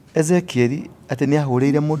Ezekiel ati ni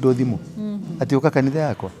ahuriire mundu thimu ati uka kanitha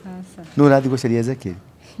yakwa no urathi gucaria Ezekiel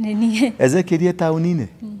nini Ezekiel tauni-ini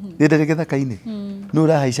ndere githaka-ini no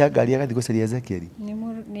urahaica ngari agathi gucaria Ezekiel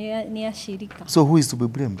ni ashirika so who is to be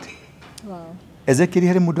blamed wow Ezekiel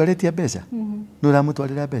hari mundu aretia mbeca no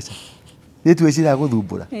uramutwarira mbeca ritu ecira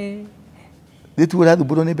guthumbura ritu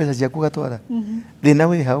urathumburwo ni mbeca ciaku gatwara thina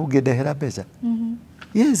wi hau ngindehera mbeca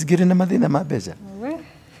yes ngire na mathina ma mbeca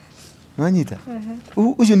nwanyita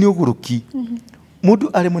ucio ni uguruki mundu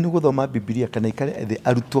ari mu ni guthoma Biblia kana ikare the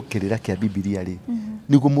arutwo kirira kia Biblia ri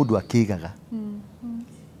niguo mundu akigaga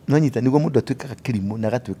nwanyita niguo mundu atwikaga kirimu na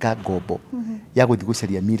gatwika ngombo ya guthi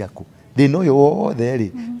gucaria miracle thina uyu wothe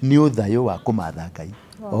ri ni uthayo wa kumatha Ngai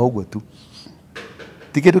o uguo tu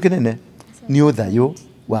ti kindu kinene ni uthayo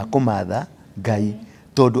wa kumatha Ngai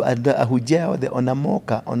tondu ahunjia othe ona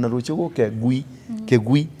moka ona rucio guke ngui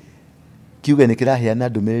kigui kiuga ni kiraheana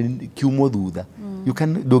ndumiriri kiumo thutha you can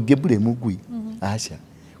ndungibure mugui acha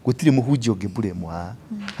gutire muhunjio ngibure mwa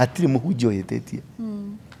hatire muhunjio yetetie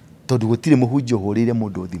tondu gutire muhunjio hurire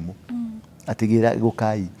mundu thimu atigira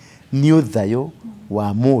gukai ni uthayo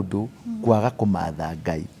wa mundu kwaga kumatha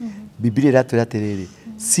Ngai Biblia iratwira atiriri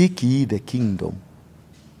seek ye the kingdom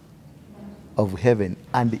of heaven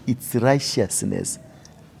and its righteousness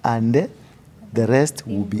and the rest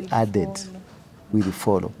will be added will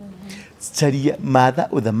follow caria matha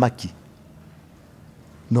uthamaki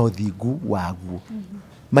no thingu waguo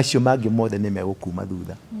macio mangĩ mothe nĩ megũkuma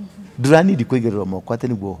thutha. Ndũranindi kũigĩrĩrwo moko atĩ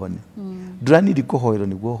nĩguo ũhone. Ndũranindi kũhoerwo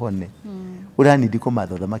nĩguo ũhone. Ũranindi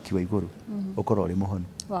kũmatha ũthamaki wa igũrũ ũkorwo ũrĩ mũhonu.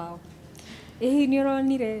 Wow. Ĩhi nĩ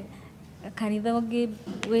ũronire kanitha ũngĩ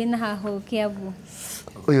wĩna haha Kĩambu?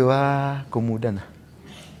 Ũyũ wa kũmundana.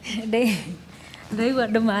 Ndaigua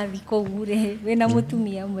andũ mathi kũu rĩ, wĩna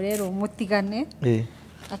mũtumia mũrerwo mũtigane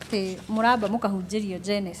atĩ mũramba mũkahunjĩrio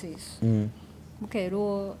Genesis.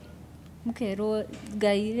 Mũkerwo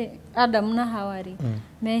Ngai rĩ, Adamu na Hawa rĩ,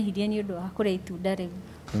 mehirie nĩ ũndũ wa kũrĩa itunda rĩu.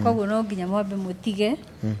 Koguo no nginya mwambe mũtige,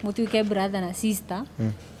 mũtuĩke brother na sister,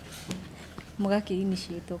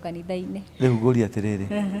 mũgakĩ-initiate kanitha-inĩ. Rĩu ngũria atĩrĩrĩ,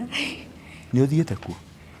 nĩ ũthiĩte kuo?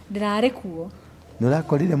 Ndĩrarĩ kuo. Nĩ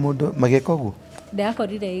ũrakorire mũndũ mageka ũguo?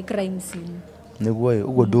 Ndĩrakorire crime scene. Nĩguo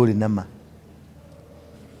ũguo ndũrĩ nama.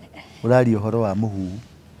 Ũraria ũhoro wa mũhuhu.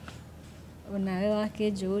 Onawe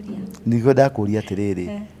wakĩnjũria. Nĩguo ndakũria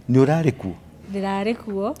atĩrĩrĩ, nĩ ũrarĩ kuo? Ndĩrarĩ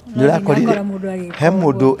kuo. Nĩ ũrakorire he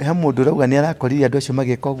mũndũ ũrauga nĩ arakorire andũ acio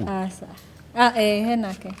mageka ũguo? Aca.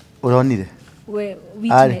 Henake. Ũronire?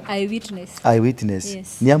 Eyewitness. Eyewitness.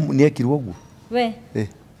 Nĩ ekirwo ũguo? We?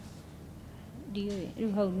 Ndiũĩ.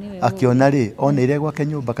 Rĩu hau nĩwe. Akĩona rĩ, oneire gwake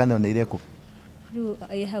nyũmba kana oneire kũ?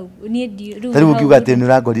 Rĩu hau niĩ ndiũĩ. Rĩu ũkiuga atĩ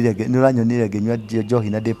nĩ ũranyonire ngĩnyua njohi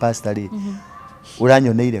na ndĩ pastor rĩ,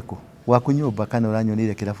 ũranyoneire kũ? Gwaku nyũmba kana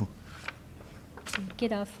ũranyoneire kĩrabu?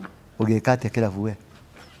 Kĩrabu. Ũgĩka atĩa kĩrabu we?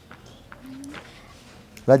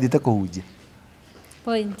 Ũrathiĩte kũhunjia?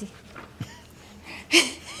 Point.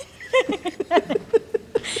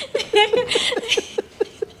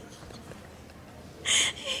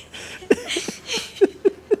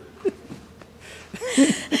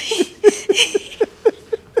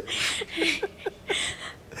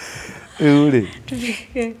 Rĩu rĩ,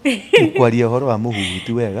 kwaria ũhoro wa mũhuhu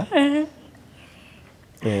ti wega.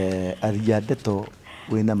 Aria ndeto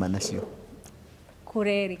wĩna ma nacio.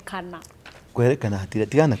 Kũrerĩkana. Kwerĩkana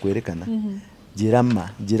tigana kwĩrĩkana.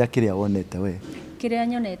 Njĩra kĩrĩa wonete we. Kĩrĩa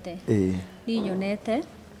nyonete? Niĩ nyonete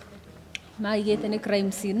maigĩte nĩ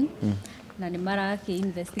crime scene na nĩ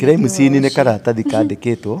marakĩ-investigate. Crime scene nĩ karatathi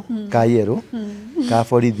kandĩkĩtwo ka yellow ka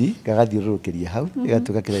borithi gagathiũrũrũkĩria hau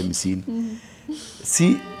ĩgatuĩka crime scene.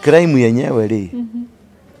 Si crime yenyewe rĩ,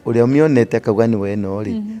 ũrĩa ũmĩonete akauga nĩ we no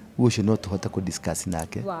rĩ, ũcio no tũhote kũ-discuss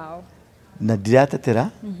nake. Wow. Na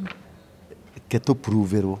ndiratetera ke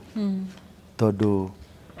tũpruverwo tondũ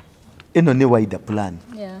ĩno nĩ wider plan.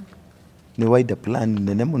 Nĩ wider plan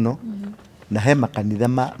nene mũno na he makanitha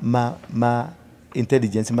ma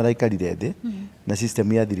intelligence maraikarire thĩ na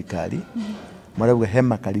system ya thirikari marauga he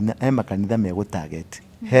makanitha megũ-target.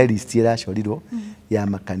 He list ĩracorirwo ya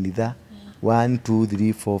makanitha 1, 2,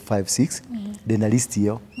 3, 4, 5, 6 ndĩna list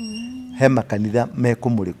ĩyo. He makanitha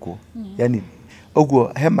mekũmũrĩkwo. Yani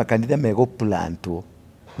ũguo he makanitha megũ-plantwo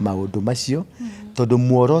maũndũ macio tondũ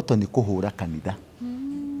muoroto nĩ kũhũra kanitha.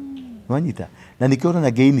 Nwanyita na nĩkĩo ũrona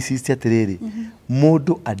ngĩ-insist atĩrĩrĩ,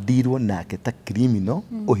 mũndũ adirwo nake ta criminal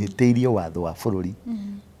ũhĩtĩirie watho wa bũrũri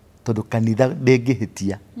tondũ kanitha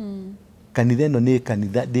ndĩngĩhĩtia. Kanitha ĩno nĩ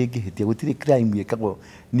kanitha ndĩngĩhĩtia. Gũtirĩ crime ĩkagwo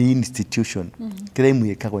nĩ institution.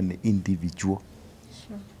 Crime ĩkagwo nĩ individual.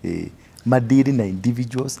 Madiri na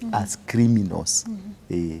individuals as criminals.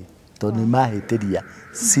 Tondũ nĩ mahĩtĩria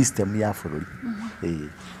system ya bũrũri.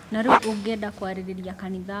 Na rĩu ũngĩenda kwarĩrĩria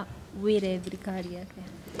kanitha wĩre thirikari yake?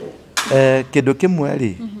 Kĩndũ kĩmwe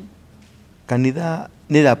rĩ, kanitha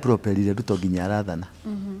nĩ ĩraproperire Ruto nginya arathana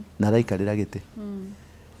na araikarĩra gĩtĩ.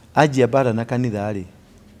 Anjia mbara na kanitha rĩ,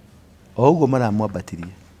 o ũguo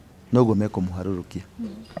maramwambatirie noguo mekũmũharũrũkia.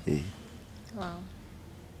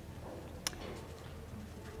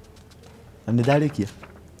 Na nĩ ndarĩkia.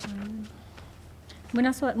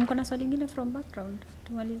 Mko na swali lingine from background?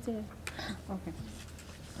 Tumalizie. Okay.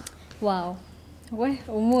 Wow. We,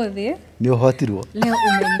 umuthi. Ni uhotirwo. Leo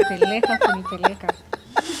umenipeleka kunipeleka.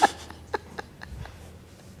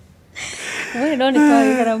 We, no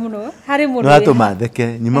nitwarĩgara mũno. Harĩ mũndũ. No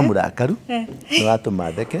atũmatheke, nyuma mũrakaru. No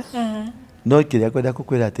atũmatheke. No kĩrĩa kwenda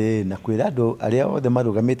kũkwĩra atĩ na kwĩra andũ arĩa othe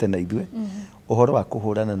marũgamĩte na ithuĩ ũhoro wa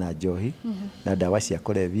kũhũrana na njohi na ndawa cia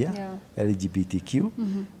kũrebia LGBTQ.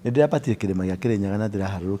 Nĩ ndĩrabatire kĩrĩma gĩa Kĩrĩnyaga na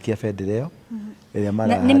ndĩraharũrũkia bendera ĩyo ĩrĩa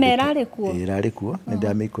nĩ merarĩ kuo. Ĩrarĩ kuo, nĩ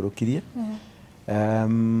ndĩramĩikũrũkirie.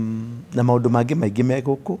 Na maũndũ mangĩ maingĩ me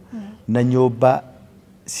gũkũ na nyũmba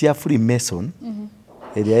cia Freemason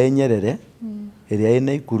ĩrĩa ĩ Nyerere, ĩrĩa ĩ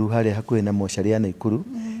Naikuru harĩa hakuhĩ na mocarĩ ya Naikuru,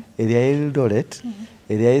 ĩrĩa ĩ Eldoret,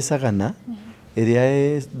 ĩrĩa ĩ Sagana,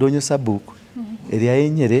 ĩrĩa ĩ Ndonyo Sabuk, ĩrĩa ĩ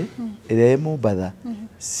Nyeri, ĩrĩa ĩ Mombatha,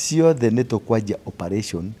 ciothe nĩ tũkwanjia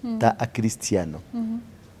operation ta akristiano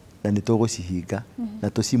na nĩ tũgũcihinga na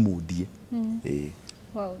tũcimundie.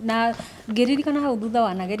 Wow. Na ngeririkana hau thutha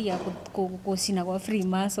wanageria gũcina gwa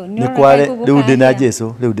Freemason. Nĩ kware rĩu ndĩna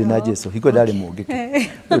Jesu, rĩu ndĩna Jesu. Hiko ndarĩ mũngĩke.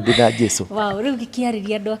 Rĩu ndĩna Jesu. Wow, rĩu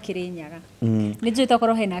gĩkĩarĩria andũ a Kĩrĩnyaga. Nĩ njũĩ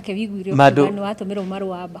tokorwo hena ke wiguire nĩ watũmĩrwo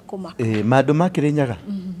marũa amba kũmaka. Mandũ ma Kĩrĩnyaga.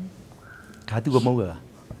 Katiguo maugaga.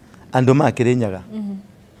 Andũ ma Kĩrĩnyaga.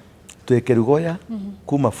 Twĩke rugoya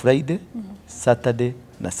kuma Friday, Saturday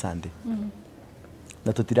na Sunday.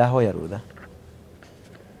 Na tutirahoya rũtha.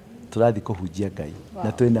 Turathi kũhunjia Ngai. Na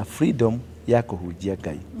twĩna freedom ya kũhunjia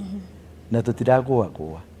Ngai. Na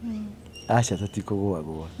tutiragũagũa. Aca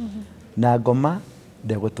tutikũgũagũa. Na ngoma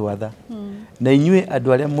ndegũtwatha. Na inyuĩ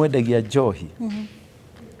andũ arĩa mwendagia njohi.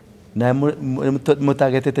 Na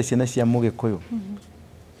mũtagetete ciana cia Mũgĩkũyũ.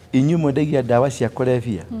 Inyuĩ mwendagia ndawa cia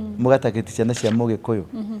kũrebia. Mũgatageti ciana cia Mũgĩkũyũ.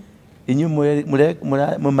 Inyuĩ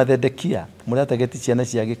mũmathendekia. Mũratageti ciana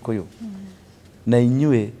cia Gĩkũyũ. Na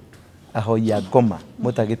inyuĩ ahoi a ngoma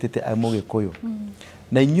mũtagetete a Mũgĩkũyũ.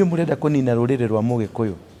 Na inyuĩ mũrenda kũnina rũrĩrĩ rwa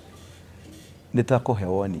Mũgĩkũyũ. Nĩ twakũhe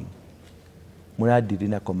warning. Mũradiri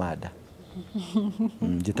na komanda.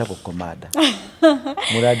 Njĩtagwo komanda.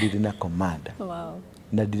 Mũradiri na komanda.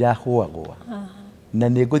 Na ndirahũagũa. Na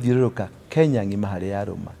nĩ ngũthiũrũrũka Kenya ng'ima harĩa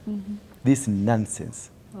yarũma. This nonsense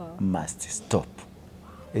must stop.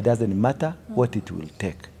 It doesn't matter what it will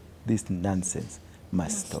take. This nonsense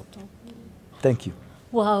must stop. Thank you.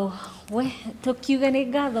 Wow, we tukiuga nĩ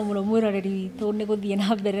ngatho mũno mwĩroreri witũ nĩ gũthiĩ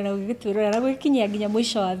na mbere na gũgĩtwĩrora na gũkinyia nginya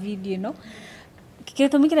mũico wa video ĩno.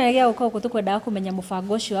 Gĩtũmi kĩnene gĩa gũka gũkũ tũkwendaga kũmenya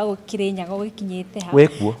mũbango ũcio wa Kĩrĩnyaga ũgĩkinyĩte ha.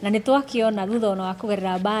 Na nĩ twakĩona thutha wa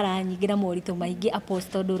kũgerera mbara nyingĩ na moritũ maingĩ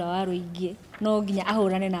Apostle Ndũra wa Rũingĩ no nginya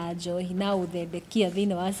ahũrane na njohi na ũthendekia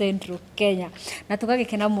thĩinĩ wa Central Kenya. Na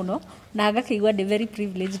tũgagĩkena mũno na ngakĩigua ndĩ very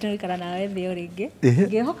privileged nĩ gũikara nawe thĩ o rĩngĩ.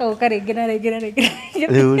 Ngĩhoka gũka rĩngĩ na rĩngĩ na rĩngĩ.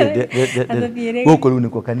 Gũkũ rĩu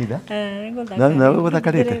nĩkuo kanitha. Na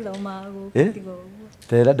gũthakarĩte.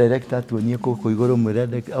 Tera director tuonie kũkũ igũrũ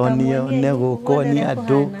mwĩre onie gũkũ ni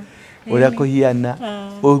andũ ũrĩa kũhiana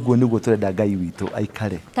ũguo nĩguo tũrenda Ngai witũ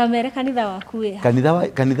aikare. Ta mere kanitha waku wĩ ha?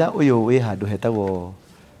 Kanitha ũyũ wĩ handũ hetagwo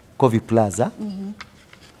Covi Plaza.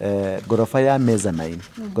 Gorofa ya mezzanine.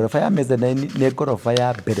 Gorofa ya mezzanine nĩ gorofa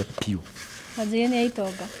ya mbere piu. Kanjĩ nĩ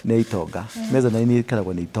itonga. Nĩ itonga. Mezzanine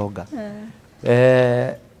ĩkoragwo nĩ itonga.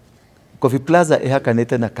 Covi Plaza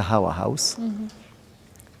ĩhakanĩte na Kahawa House.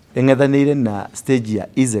 Eng'ethanĩire na stage ya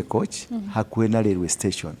Easy Coach hakuhĩ na railway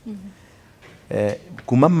station.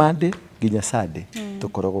 Kuma Monday nginya Sunday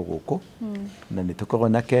tukoragwo gũkũ na nĩ tukoragwo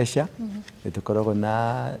na kesha, nĩ tukoragwo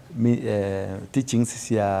na teachings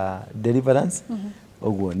cia deliverance.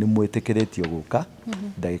 Ũguo nĩ mwĩtĩkĩrĩtio gũka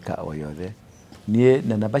ndagĩka o yothe. Niĩ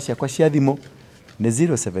na namba ciakwa cia thimũ nĩ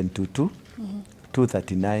 0722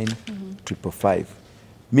 239 555.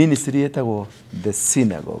 Ministry ĩtagwo The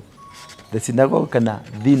Synagogue. The Synagogue kana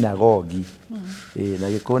thinagogi. Na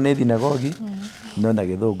gĩkũyũ nĩ thinagogi no na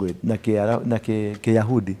gĩthũngũ na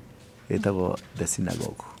kĩyahudi ĩtagwo The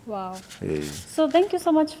Synagogue. Wow. So thank you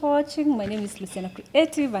so much for watching. My name is Luciana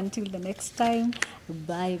Creative. Until the next time,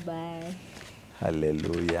 bye bye.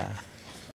 Hallelujah.